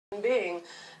human being.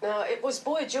 Now, it was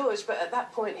Boy George, but at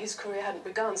that point his career hadn't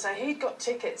begun, so he'd got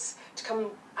tickets to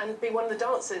come and be one of the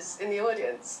dancers in the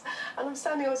audience. And I'm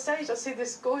standing on stage, I see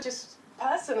this gorgeous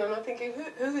person, and I'm thinking,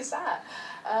 who is that?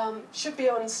 Should be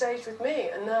on stage with me.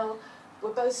 And now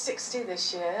we're both 60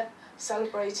 this year,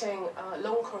 celebrating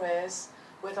long careers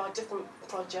with our different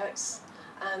projects.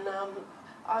 And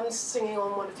I'm singing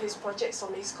on one of his projects,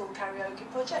 on his called Karaoke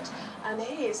Project, and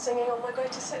he is singing on my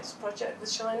Greatest Hits project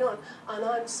with Shine On, and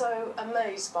I'm so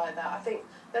amazed by that. I think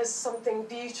there's something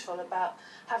beautiful about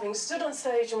having stood on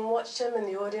stage and watched him in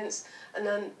the audience, and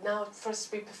then now for us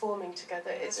to be performing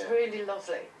together. It's really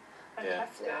lovely. Yeah,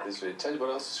 it's really, tell you what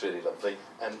else is really lovely.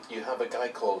 You have a guy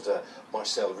called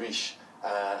Marcel Riche,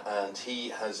 and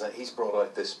he's brought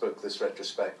out this book, this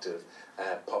retrospective,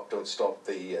 Pop Don't Stop,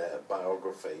 the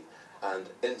biography. And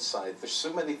inside, there's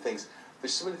so many things.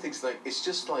 Like, it's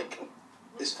just like,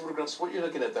 it's photographs. What you're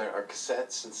looking at there are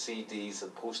cassettes and CDs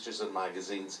and posters and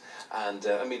magazines. And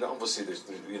I mean, obviously,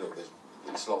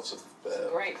 there's lots of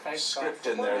great script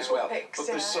in there as well. Pics, but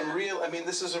there's some real, I mean,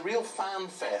 this is a real fan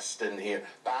fest in here.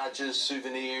 Badges,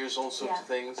 souvenirs, all sorts of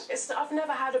things. I've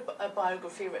never had a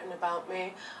biography written about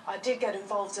me. I did get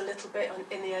involved a little bit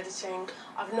in the editing.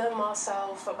 I've known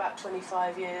Marcel for about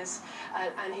 25 years,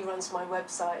 and he runs my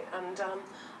website. And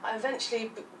I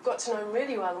eventually got to know him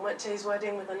really well and went to his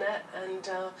wedding with Annette,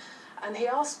 and he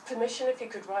asked permission if he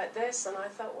could write this, and I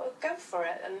thought, well, go for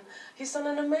it. And he's done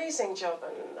an amazing job,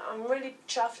 and I'm really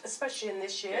chuffed, especially in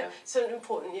this year. It's an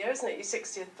important year, isn't it? Your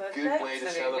 60th birthday. Good way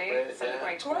to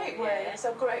celebrate. Great way. It's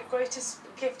the greatest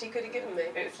gift he could have given me.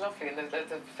 It's lovely, and the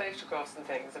photographs and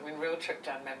things. I mean, real trip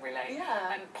down memory lane.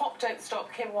 Yeah. And Pop Don't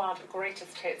Stop, Kim Wilde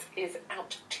Greatest Hits is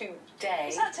out today.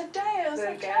 Is that today? I was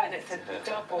like, and it's a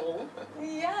double.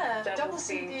 Yeah, double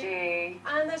CD.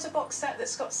 And there's a box set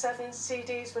that's got 7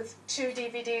 CDs with 2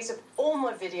 DVDs of all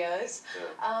my videos,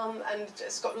 and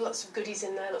it's got lots of goodies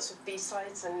in there, lots of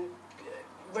B-sides and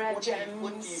rare gems.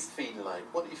 What do you feel like?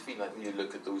 What do you feel like when you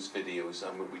look at those videos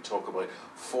and when we talk about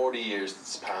 40 years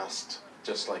that's passed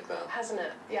just like that? Hasn't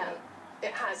it? Yeah,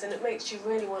 it has, and it makes you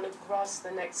really want to grasp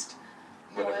the next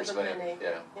however many.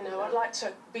 You know, I'd like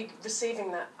to be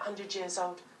receiving that 100 years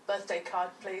old birthday card,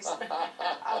 please.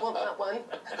 I want that one.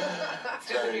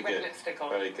 Very red good. Lipstick on.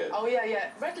 Very good. Oh yeah.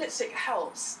 Red lipstick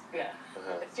helps. Yeah.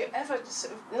 If you're ever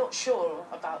sort of not sure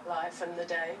about life and the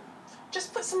day,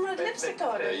 just put some red lipstick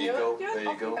on. There you go. There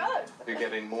you go. You're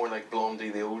getting more like Blondie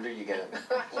the older you get.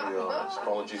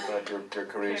 Apologies about your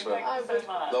career as well.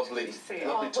 Lovely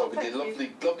talking to you.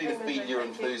 Lovely to feel your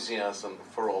enthusiasm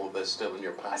for all of this still in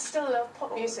your past. I still love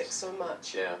pop music so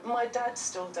much. Yeah. My dad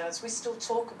still does. We still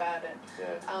talk about it.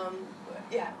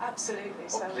 Yeah, absolutely.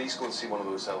 Well, please go and see one of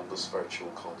those Elvis virtual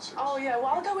concerts. Oh yeah, well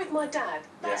I'll go with my dad.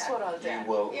 That's what I'll do. You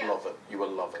will love it. You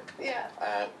will love it.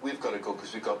 Yeah. We've got to go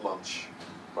because we've got lunch.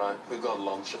 Right, we've got a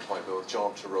lunch appointment with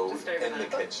John Turode in the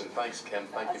kitchen. Thanks, Kim.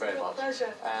 Thank you very much.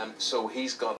 Pleasure. So he's got